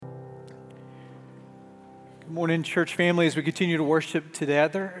Good morning, church family. As we continue to worship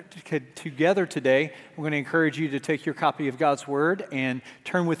together today, I'm going to encourage you to take your copy of God's Word and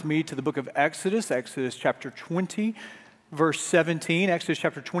turn with me to the book of Exodus, Exodus chapter 20, verse 17. Exodus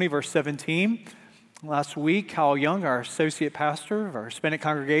chapter 20, verse 17. Last week, Kyle Young, our associate pastor of our Hispanic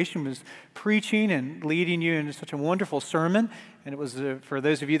congregation, was preaching and leading you into such a wonderful sermon. And it was, for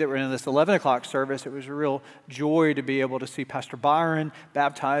those of you that were in this 11 o'clock service, it was a real joy to be able to see Pastor Byron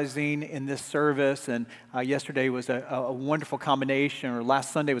baptizing in this service. And yesterday was a wonderful combination, or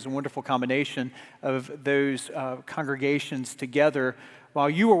last Sunday was a wonderful combination of those congregations together. While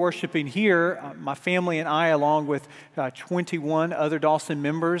you were worshiping here, my family and I, along with 21 other Dawson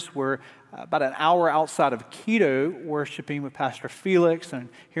members, were about an hour outside of Quito worshiping with Pastor Felix and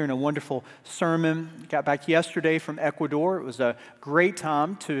hearing a wonderful sermon. Got back yesterday from Ecuador. It was a great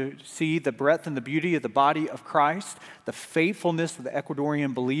time to see the breadth and the beauty of the body of Christ, the faithfulness of the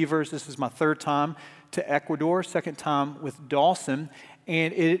Ecuadorian believers. This is my third time to Ecuador, second time with Dawson.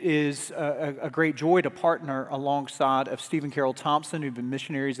 And it is a great joy to partner alongside of Stephen Carroll Thompson, who've been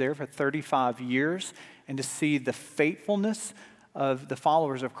missionaries there for 35 years, and to see the faithfulness of the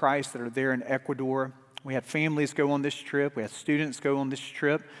followers of Christ that are there in Ecuador. We had families go on this trip. We had students go on this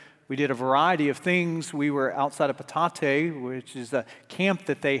trip. We did a variety of things. We were outside of Patate, which is a camp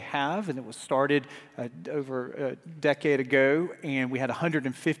that they have, and it was started over a decade ago. And we had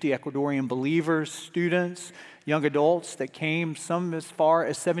 150 Ecuadorian believers, students, young adults that came, some as far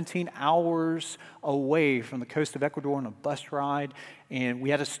as 17 hours away from the coast of Ecuador on a bus ride. And we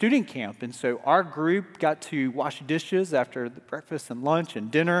had a student camp. And so our group got to wash dishes after the breakfast and lunch and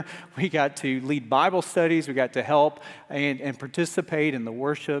dinner. We got to lead Bible studies. We got to help and participate in the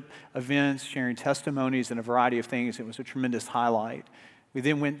worship events, sharing testimonies and a variety of things. It was a tremendous highlight. We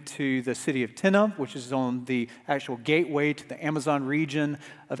then went to the city of Tena, which is on the actual gateway to the Amazon region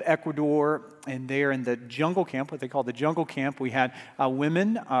of Ecuador. And there in the jungle camp, what they call the jungle camp, we had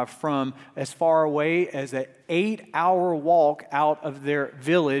women from as far away as an 8-hour walk out of their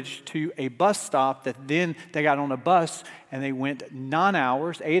village to a bus stop that then they got on a bus and they went 8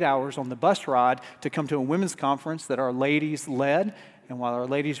 hours on the bus ride to come to a women's conference that our ladies led. And while our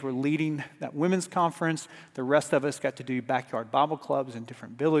ladies were leading that women's conference, the rest of us got to do backyard Bible clubs in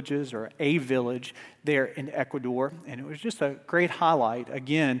different villages, or a village there in Ecuador. And it was just a great highlight,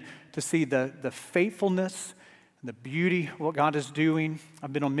 again, to see the faithfulness and the beauty of what God is doing.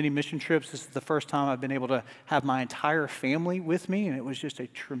 I've been on many mission trips. This is the first time I've been able to have my entire family with me, and it was just a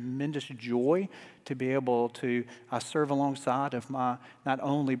tremendous joy to be able to serve alongside of my not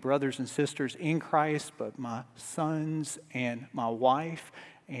only brothers and sisters in Christ, but my sons and my wife.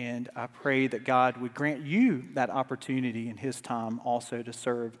 And I pray that God would grant you that opportunity in His time also to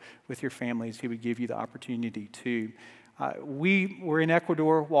serve with your families. He would give you the opportunity to. We were in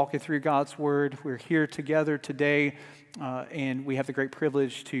Ecuador walking through God's Word. We're here together today, and we have the great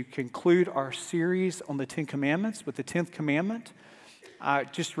privilege to conclude our series on the Ten Commandments with the 10th commandment.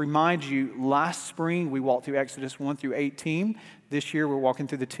 Just remind you, last spring we walked through Exodus 1 through 18. This year we're walking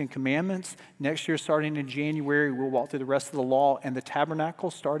through the 10 Commandments. Next year, starting in January, we'll walk through the rest of the law and the tabernacle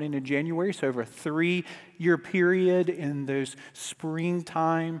starting in January. So over a 3-year period in those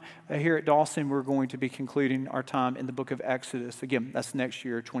springtime here at Dawson, we're going to be concluding our time in the book of Exodus. Again, that's next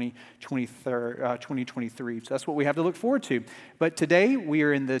year, 2023. So that's what we have to look forward to. But today we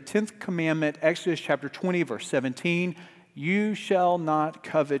are in the 10th commandment, Exodus chapter 20, verse 17. You shall not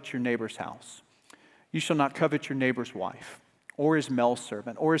covet your neighbor's house. You shall not covet your neighbor's wife, or his male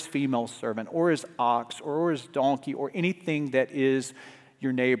servant, or his female servant, or his ox, or his donkey, or anything that is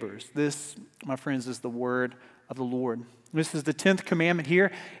your neighbor's. This, my friends, is the word of the Lord. This is the 10th commandment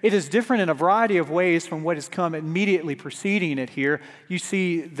here. It is different in a variety of ways from what has come immediately preceding it here. You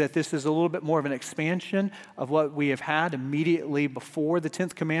see that this is a little bit more of an expansion of what we have had immediately before the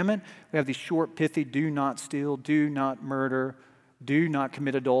 10th commandment. We have these short, pithy, do not steal, do not murder, do not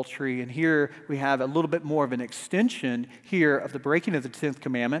commit adultery. And here we have a little bit more of an extension here of the breaking of the 10th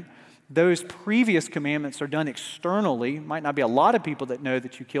commandment. Those previous commandments are done externally. It might not be a lot of people that know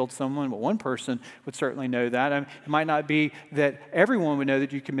that you killed someone, but one person would certainly know that. It might not be that everyone would know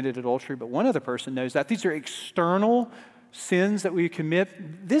that you committed adultery, but one other person knows that. These are external sins that we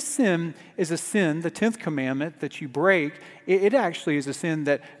commit. This sin is a sin, the 10th commandment, that you break. It actually is a sin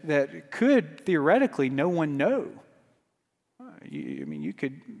that could theoretically no one know. You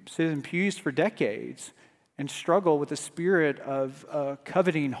could sit in pews for decades and struggle with the spirit of a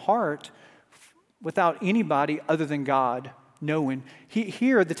coveting heart without anybody other than God knowing.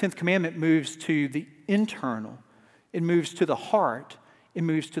 Here, the 10th commandment moves to the internal. It moves to the heart. It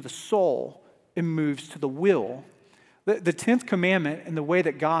moves to the soul. It moves to the will. The 10th commandment and the way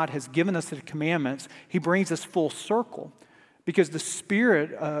that God has given us the commandments, he brings us full circle. Because the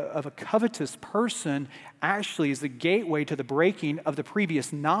spirit of a covetous person actually is the gateway to the breaking of the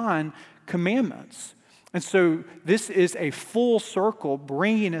previous 9 commandments. And so this is a full circle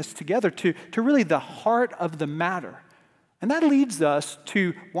bringing us together to really the heart of the matter. And that leads us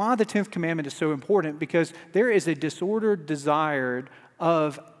to why the 10th commandment is so important, because there is a disordered desire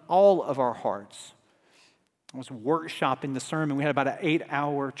of all of our hearts. I was workshopping the sermon. We had about an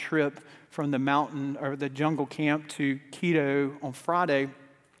 8-hour trip from the mountain or the jungle camp to Quito on Friday,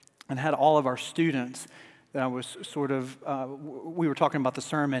 and had all of our students that I was we were talking about the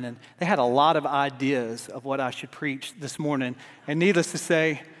sermon, and they had a lot of ideas of what I should preach this morning. And needless to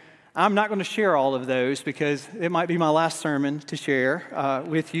say, I'm not going to share all of those because it might be my last sermon to share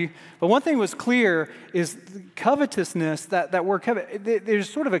with you. But one thing was clear is covetousness, that word covet, there's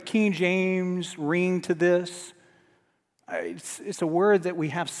sort of a King James ring to this. It's a word that we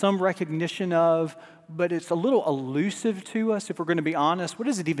have some recognition of, but it's a little elusive to us if we're going to be honest. What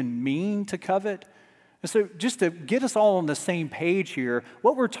does it even mean to covet? And so just to get us all on the same page here,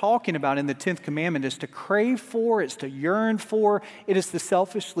 what we're talking about in the 10th commandment is to crave for, it's to yearn for, it is to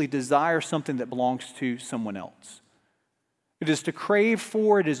selfishly desire something that belongs to someone else. It is to crave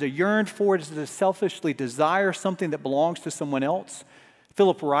for, it is to yearn for, it is to selfishly desire something that belongs to someone else.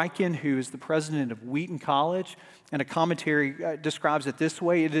 Philip Ryken, who is the president of Wheaton College, and a commentary describes it this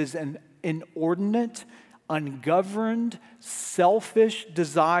way: it is an inordinate, ungoverned, selfish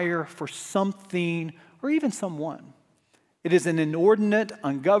desire for something or even someone. It is an inordinate,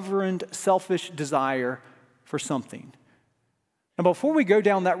 ungoverned, selfish desire for something. Now, before we go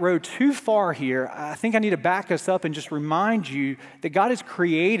down that road too far here, I think I need to back us up and just remind you that God has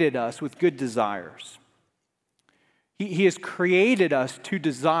created us with good desires. He has created us to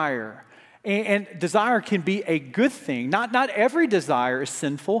desire. And desire can be a good thing. Not every desire is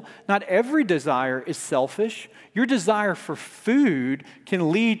sinful. Not every desire is selfish. Your desire for food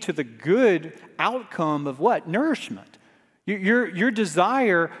can lead to the good outcome of what? Nourishment. Your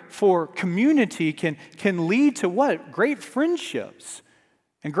desire for community can lead to what? Great friendships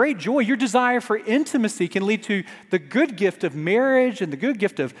and great joy. Your desire for intimacy can lead to the good gift of marriage and the good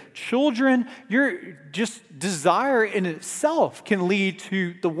gift of children. Your just desire in itself can lead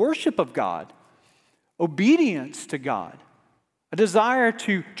to the worship of God, obedience to God, a desire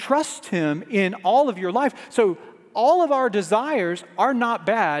to trust Him in all of your life. So all of our desires are not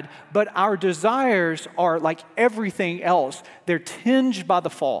bad, but our desires are like everything else. They're tinged by the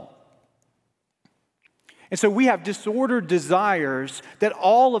fall. And so we have disordered desires that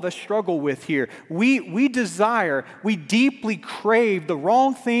all of us struggle with here. We desire, we deeply crave the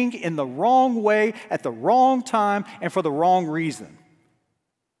wrong thing in the wrong way at the wrong time and for the wrong reason.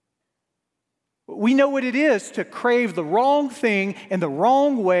 We know what it is to crave the wrong thing in the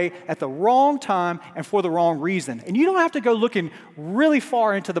wrong way at the wrong time and for the wrong reason. And you don't have to go looking really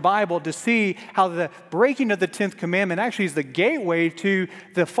far into the Bible to see how the breaking of the 10th commandment actually is the gateway to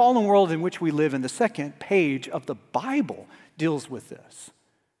the fallen world in which we live. And the second page of the Bible deals with this.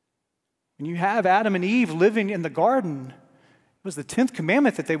 When you have Adam and Eve living in the garden, it was the 10th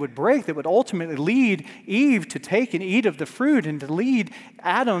commandment that they would break that would ultimately lead Eve to take and eat of the fruit and to lead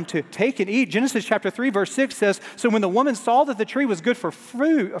Adam to take and eat. Genesis chapter 3 verse 6 says, "So when the woman saw that the tree was good for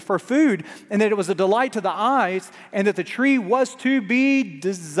food and that it was a delight to the eyes and that the tree was to be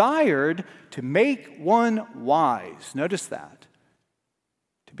desired to make one wise." Notice that.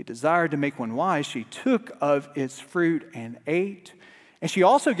 To be desired to make one wise, she took of its fruit and ate. And she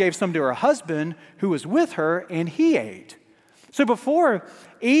also gave some to her husband who was with her, and he ate. So before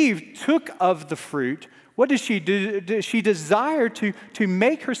Eve took of the fruit, what did she do? She desired to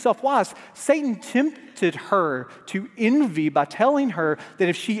make herself wise. Satan tempted her to envy by telling her that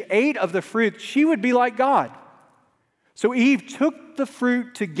if she ate of the fruit, she would be like God. So Eve took the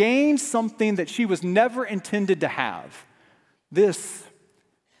fruit to gain something that she was never intended to have. This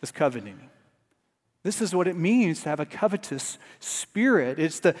is coveting. This is what it means to have a covetous spirit.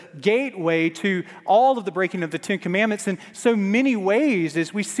 It's the gateway to all of the breaking of the 10 commandments in so many ways,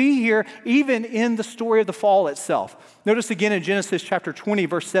 as we see here, even in the story of the fall itself. Notice again in Genesis chapter 20,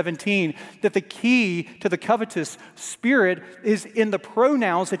 verse 17, that the key to the covetous spirit is in the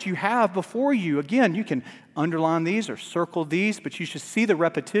pronouns that you have before you. Again, you can underline these or circle these, but you should see the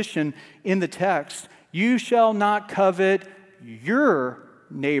repetition in the text. You shall not covet your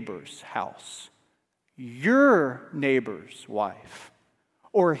neighbor's house, your neighbor's wife,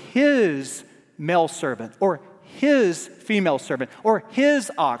 or his male servant, or his female servant, or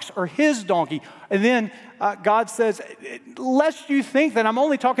his ox, or his donkey. And then God says, lest you think that I'm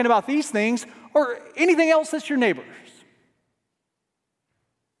only talking about these things, or anything else that's your neighbor's.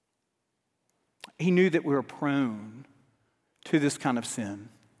 He knew that we were prone to this kind of sin.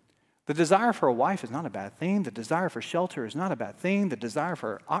 The desire for a wife is not a bad thing. The desire for shelter is not a bad thing. The desire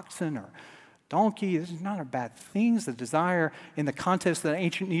for oxen or donkey is not a bad thing. The desire in the context of the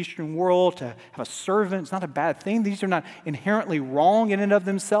ancient Eastern world to have a servant is not a bad thing. These are not inherently wrong in and of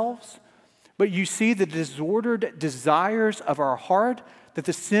themselves. But you see the disordered desires of our heart, that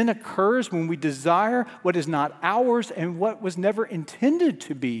the sin occurs when we desire what is not ours and what was never intended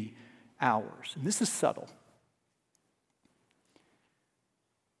to be ours. And this is subtle.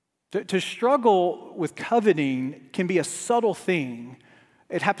 To struggle with coveting can be a subtle thing.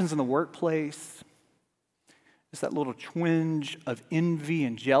 It happens in the workplace. It's that little twinge of envy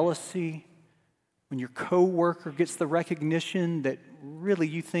and jealousy when your coworker gets the recognition that really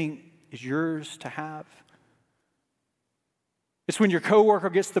you think is yours to have. It's when your coworker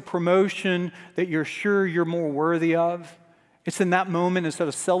gets the promotion that you're sure you're more worthy of. It's in that moment, instead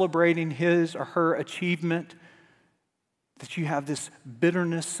of celebrating his or her achievement, that you have this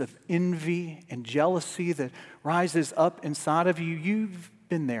bitterness of envy and jealousy that rises up inside of you. You've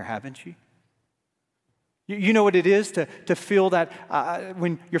been there, haven't you? You know what it is to feel that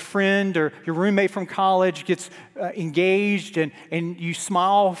when your friend or your roommate from college gets engaged and you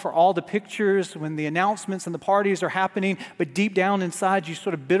smile for all the pictures when the announcements and the parties are happening, but deep down inside you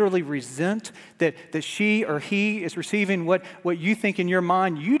sort of bitterly resent that she or he is receiving what you think in your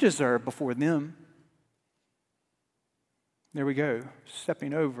mind you deserve before them. There we go,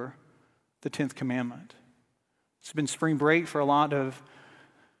 stepping over the 10th commandment. It's been spring break for a lot of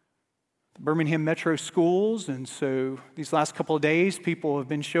Birmingham Metro schools, and so these last couple of days, people have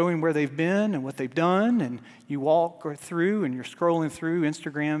been showing where they've been and what they've done, and you walk through and you're scrolling through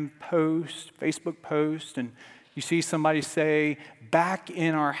Instagram posts, Facebook posts, and you see somebody say, "Back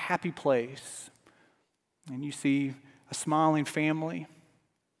in our happy place," and you see a smiling family,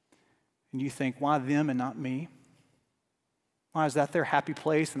 and you think, why them and not me? Why is that their happy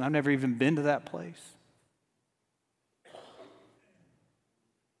place and I've never even been to that place?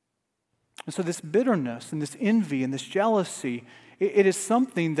 And so this bitterness and this envy and this jealousy, it is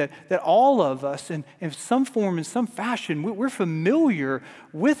something that all of us in some form, in some fashion, we're familiar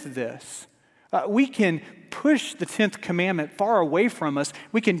with this. We can push the 10th commandment far away from us.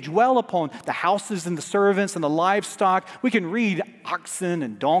 We can dwell upon the houses and the servants and the livestock. We can read oxen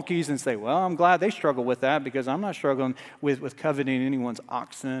and donkeys and say, well, I'm glad they struggle with that because I'm not struggling with coveting anyone's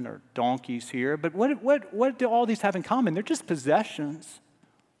oxen or donkeys here. But what do all these have in common? They're just possessions.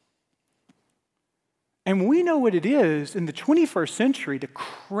 And we know what it is in the 21st century to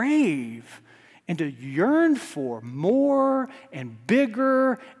crave and to yearn for more and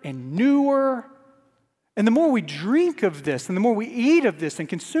bigger and newer. And the more we drink of this and the more we eat of this and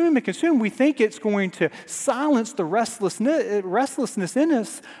consume, we think it's going to silence the restlessness in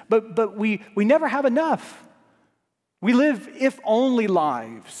us, but we never have enough. We live if-only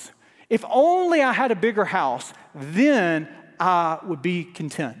lives. If only I had a bigger house, then I would be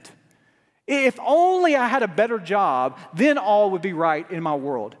content. If only I had a better job, then all would be right in my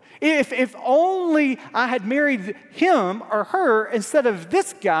world. If only I had married him or her instead of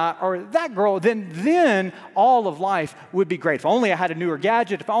this guy or that girl, then all of life would be great. If only I had a newer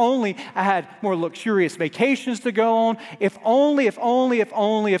gadget, if only I had more luxurious vacations to go on, if only.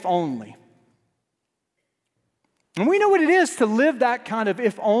 And we know what it is to live that kind of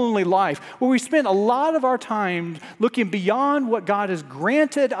if-only life, where we spend a lot of our time looking beyond what God has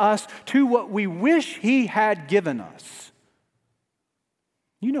granted us to what we wish He had given us.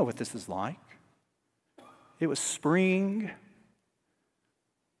 You know what this is like. It was spring,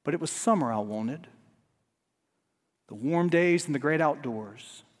 but it was summer I wanted. The warm days and the great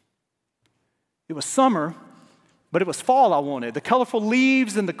outdoors. It was summer, but it was fall I wanted. The colorful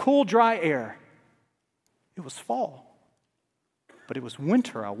leaves and the cool, dry air. It was fall, but it was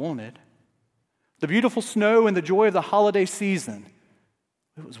winter I wanted. The beautiful snow and the joy of the holiday season.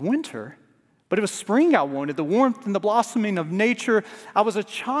 It was winter, but it was spring I wanted, the warmth and the blossoming of nature. I was a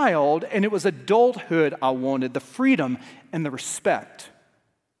child, and it was adulthood I wanted, the freedom and the respect.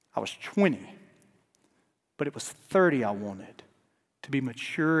 I was 20, but it was 30 I wanted, to be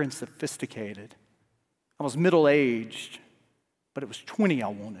mature and sophisticated. I was middle-aged, but it was 20 I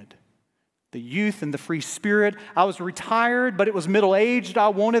wanted. The youth and the free spirit. I was retired, but it was middle-aged. I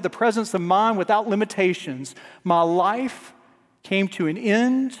wanted the presence of mind without limitations. My life came to an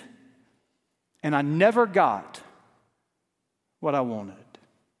end, and I never got what I wanted.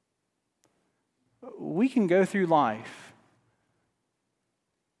 We can go through life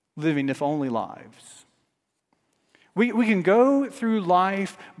living if-only lives. We can go through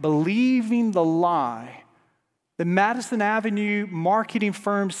life believing the lie The Madison Avenue marketing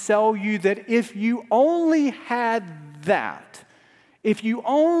firms sell you that if you only had that, if you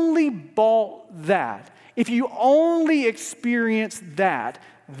only bought that, if you only experienced that,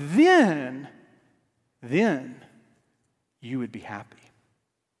 then you would be happy.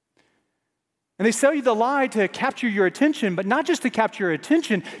 And they sell you the lie to capture your attention, but not just to capture your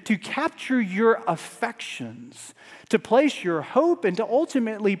attention, to capture your affections, to place your hope and to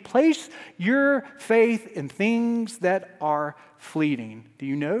ultimately place your faith in things that are fleeting. Do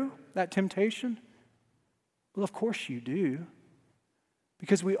you know that temptation? Well, of course you do,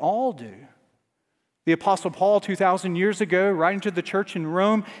 because we all do. The Apostle Paul, 2,000 years ago, writing to the church in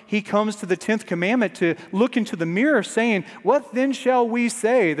Rome, he comes to the 10th commandment to look into the mirror saying, "What then shall we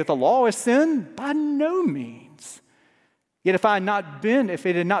say? That the law is sin? By no means. Yet if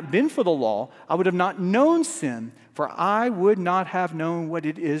it had not been for the law, I would have not known sin, for I would not have known what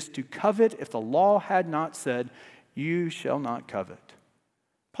it is to covet if the law had not said, 'You shall not covet.'"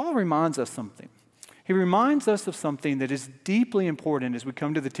 Paul reminds us something. He reminds us of something that is deeply important as we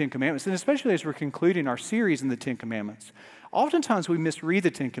come to the Ten Commandments, and especially as we're concluding our series in the Ten Commandments. Oftentimes we misread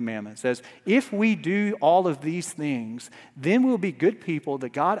the Ten Commandments as if we do all of these things, then we'll be good people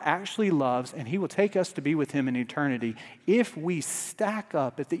that God actually loves and He will take us to be with Him in eternity. If we stack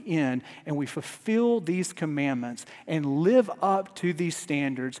up at the end and we fulfill these commandments and live up to these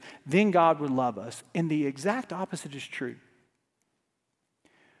standards, then God would love us. And the exact opposite is true.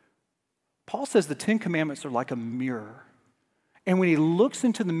 Paul says the Ten Commandments are like a mirror. And when he looks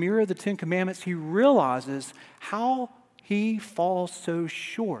into the mirror of the Ten Commandments, he realizes how he falls so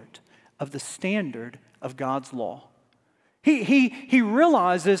short of the standard of God's law. He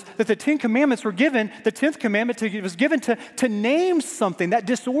realizes that the Ten Commandments were given, the 10th commandment was given to name something, that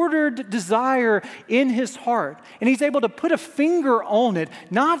disordered desire in his heart. And he's able to put a finger on it,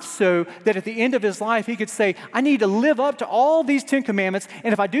 not so that at the end of his life he could say, "I need to live up to all these 10 commandments,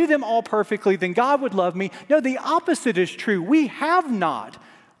 and if I do them all perfectly, then God would love me." No, the opposite is true. We have not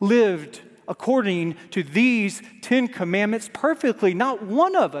lived according to these 10 commandments perfectly. Not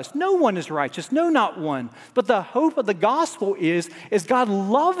one of us. No one is righteous. No, not one. But the hope of the gospel is God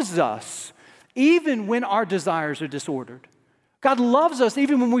loves us even when our desires are disordered. God loves us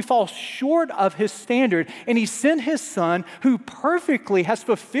even when we fall short of His standard. And He sent His Son who perfectly has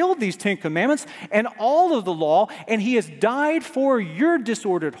fulfilled these 10 commandments and all of the law. And He has died for your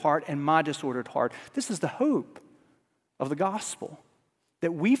disordered heart and my disordered heart. This is the hope of the gospel.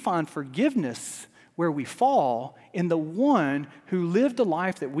 That we find forgiveness where we fall in the one who lived a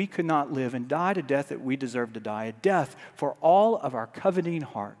life that we could not live and died a death that we deserve to die, a death for all of our coveting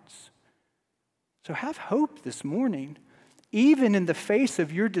hearts. So have hope this morning, even in the face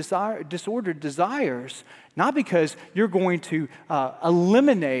of your disordered desires, not because you're going to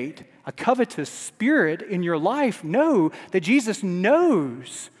eliminate a covetous spirit in your life. Know that Jesus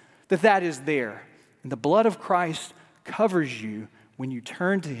knows that that is there. And the blood of Christ covers you when you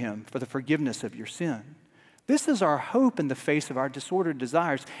turn to Him for the forgiveness of your sin. This is our hope in the face of our disordered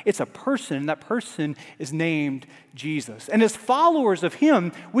desires. It's a person, and that person is named Jesus. And as followers of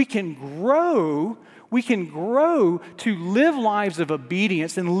Him, we can grow to live lives of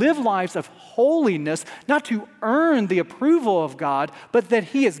obedience and live lives of holiness, not to earn the approval of God, but that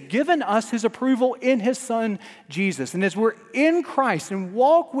He has given us His approval in His Son, Jesus. And as we're in Christ and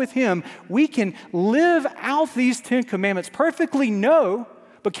walk with Him, we can live out these 10 commandments perfectly, no,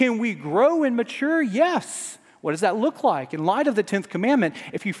 but can we grow and mature? Yes. What does that look like? In light of the 10th commandment,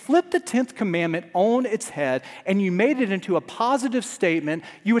 if you flip the 10th commandment on its head and you made it into a positive statement,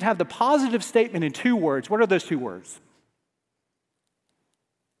 you would have the positive statement in 2 words. What are those 2 words?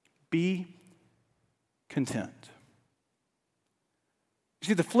 Be content. You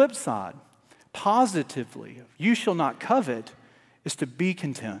see, the flip side, positively, you shall not covet, is to be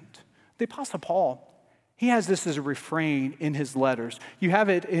content. The Apostle Paul, he has this as a refrain in his letters. You have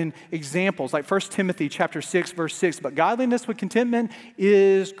it in examples like 1 Timothy chapter 6, verse 6. But godliness with contentment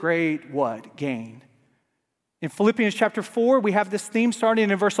is great what? Gain. In Philippians chapter 4, we have this theme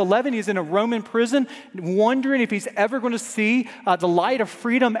starting in verse 11. He's in a Roman prison, wondering if he's ever going to see the light of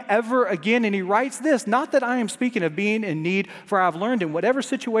freedom ever again. And he writes this, "Not that I am speaking of being in need, for I've learned in whatever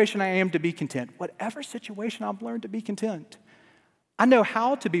situation I am to be content." Whatever situation I've learned to be content. I know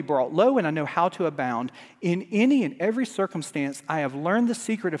how to be brought low, and I know how to abound. In any and every circumstance, I have learned the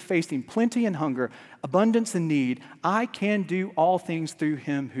secret of facing plenty and hunger, abundance and need. I can do all things through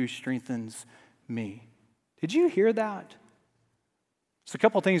Him who strengthens me. Did you hear that? It's a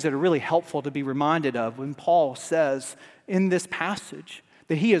couple of things that are really helpful to be reminded of when Paul says in this passage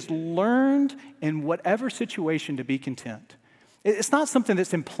that he has learned in whatever situation to be content. It's not something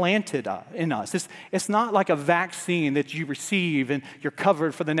that's implanted in us. It's not like a vaccine that you receive and you're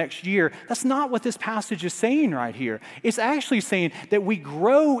covered for the next year. That's not what this passage is saying right here. It's actually saying that we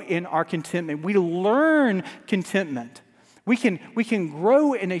grow in our contentment. We learn contentment. We can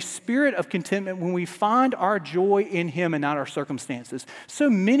grow in a spirit of contentment when we find our joy in Him and not our circumstances. So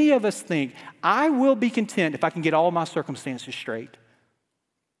many of us think, I will be content if I can get all my circumstances straight.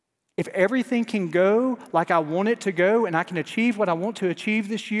 If everything can go like I want it to go and I can achieve what I want to achieve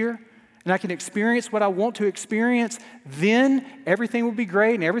this year and I can experience what I want to experience, then everything will be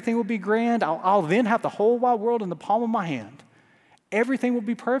great and everything will be grand. I'll then have the whole wide world in the palm of my hand. Everything will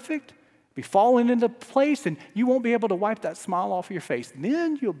be perfect, be falling into place, and you won't be able to wipe that smile off your face.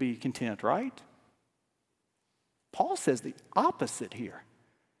 Then you'll be content, right? Paul says the opposite here.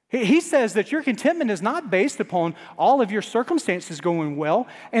 He says that your contentment is not based upon all of your circumstances going well.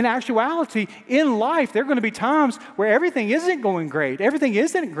 In actuality, in life, there are going to be times where everything isn't going great. Everything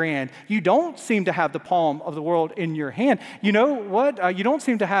isn't grand. You don't seem to have the palm of the world in your hand. You know what? You don't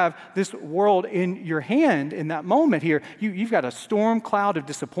seem to have this world in your hand in that moment here. You've got a storm cloud of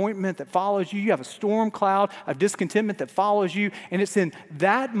disappointment that follows you. You have a storm cloud of discontentment that follows you. And it's in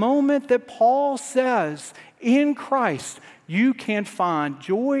that moment that Paul says, in Christ, you can find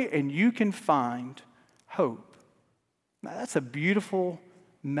joy and you can find hope. Now, that's a beautiful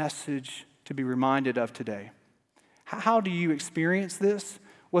message to be reminded of today. How do you experience this?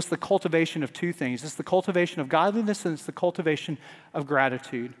 Well, it's the cultivation of two things. It's the cultivation of godliness and it's the cultivation of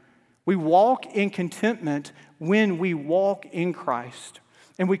gratitude. We walk in contentment when we walk in Christ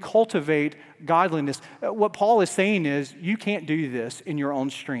and we cultivate godliness. What Paul is saying is you can't do this in your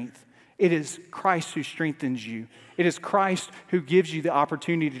own strength. It is Christ who strengthens you. It is Christ who gives you the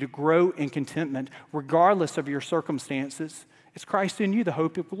opportunity to grow in contentment regardless of your circumstances. It's Christ in you, the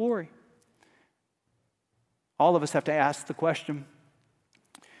hope of glory. All of us have to ask the question,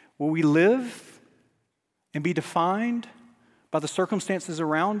 will we live and be defined by the circumstances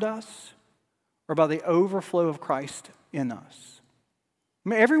around us or by the overflow of Christ in us? I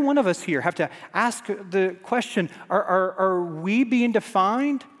mean, every one of us here have to ask the question, are we being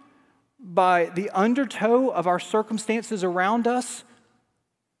defined by the undertow of our circumstances around us,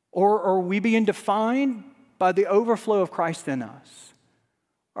 or are we being defined by the overflow of Christ in us?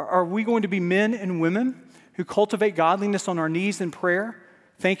 Are we going to be men and women who cultivate godliness on our knees in prayer,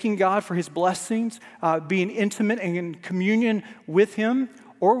 thanking God for His blessings, being intimate and in communion with Him,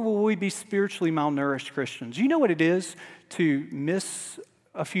 or will we be spiritually malnourished Christians? You know what it is to miss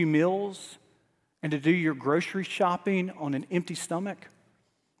a few meals and to do your grocery shopping on an empty stomach?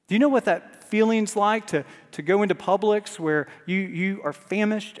 Do you know what that feeling's like to go into Publix where you are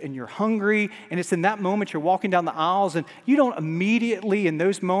famished and you're hungry, and it's in that moment you're walking down the aisles and you don't immediately, in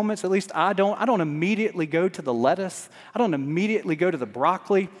those moments, at least I don't immediately go to the lettuce. I don't immediately go to the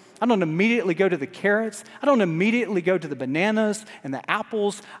broccoli. I don't immediately go to the carrots. I don't immediately go to the bananas and the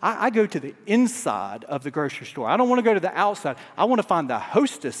apples. I go to the inside of the grocery store. I don't want to go to the outside. I want to find the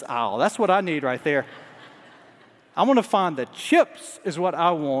hostess aisle. That's what I need right there. I want to find the chips is what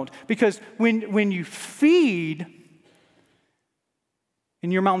I want, because when you feed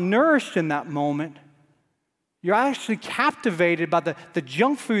and you're malnourished in that moment, you're actually captivated by the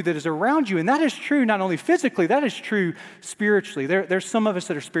junk food that is around you. And that is true not only physically, that is true spiritually. There's some of us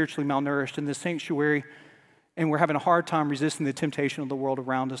that are spiritually malnourished in this sanctuary, and we're having a hard time resisting the temptation of the world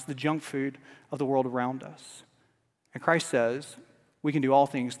around us, the junk food of the world around us. And Christ says we can do all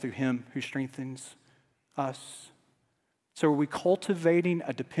things through Him who strengthens us. So are we cultivating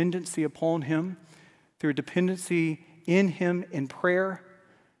a dependency upon Him through a dependency in Him in prayer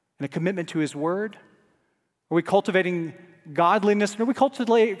and a commitment to His Word? Are we cultivating godliness? Or are we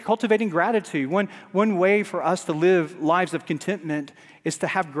cultivating gratitude? One way for us to live lives of contentment is to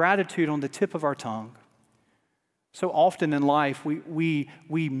have gratitude on the tip of our tongue. So often in life, we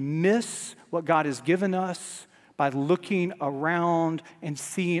miss what God has given us by looking around and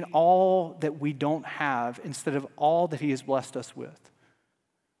seeing all that we don't have instead of all that He has blessed us with.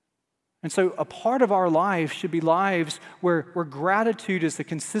 And so a part of our life should be lives where gratitude is a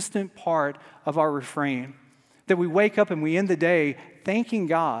consistent part of our refrain. That we wake up and we end the day thanking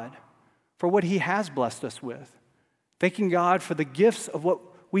God for what He has blessed us with. Thanking God for the gifts of what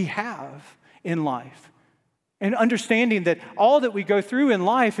we have in life. And understanding that all that we go through in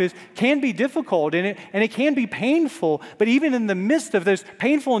life can be difficult and it can be painful, but even in the midst of those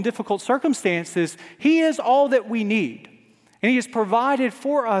painful and difficult circumstances, He is all that we need. And He has provided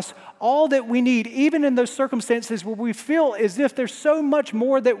for us all that we need, even in those circumstances where we feel as if there's so much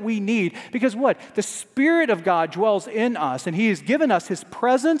more that we need. Because what? The Spirit of God dwells in us, and He has given us His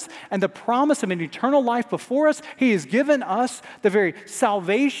presence and the promise of an eternal life before us. He has given us the very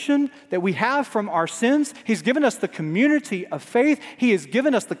salvation that we have from our sins. He's given us the community of faith. He has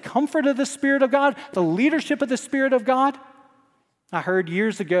given us the comfort of the Spirit of God, the leadership of the Spirit of God. I heard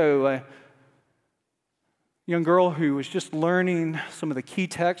years ago young girl who was just learning some of the key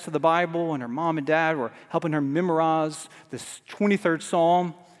texts of the Bible, and her mom and dad were helping her memorize this 23rd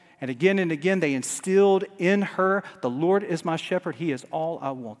Psalm. And again, they instilled in her, the Lord is my shepherd, He is all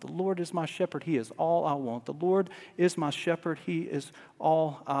I want. The Lord is my shepherd, He is all I want. The Lord is my shepherd, He is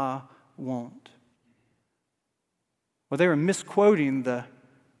all I want. Well, they were misquoting the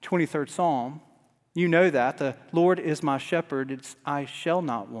 23rd Psalm. You know that. The Lord is my shepherd, it's I shall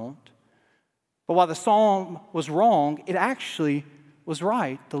not want. But while the psalm was wrong, it actually was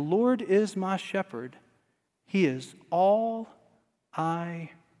right. The Lord is my shepherd. He is all I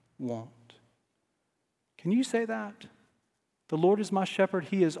want. Can you say that? The Lord is my shepherd.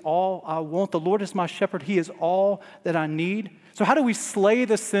 He is all I want. The Lord is my shepherd. He is all that I need. So how do we slay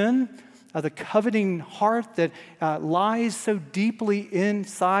the sin? The coveting heart that lies so deeply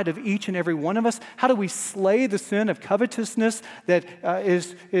inside of each and every one of us. How do we slay the sin of covetousness that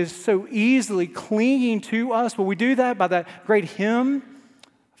is so easily clinging to us? Well, we do that by that great hymn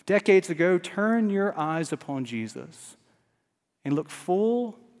of decades ago, Turn Your Eyes Upon Jesus and look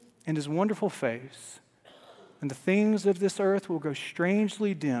full in His wonderful face, and the things of this earth will go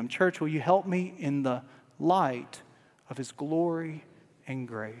strangely dim. Church, will you help me in the light of His glory and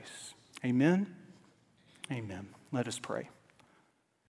grace? Amen. Amen. Let us pray.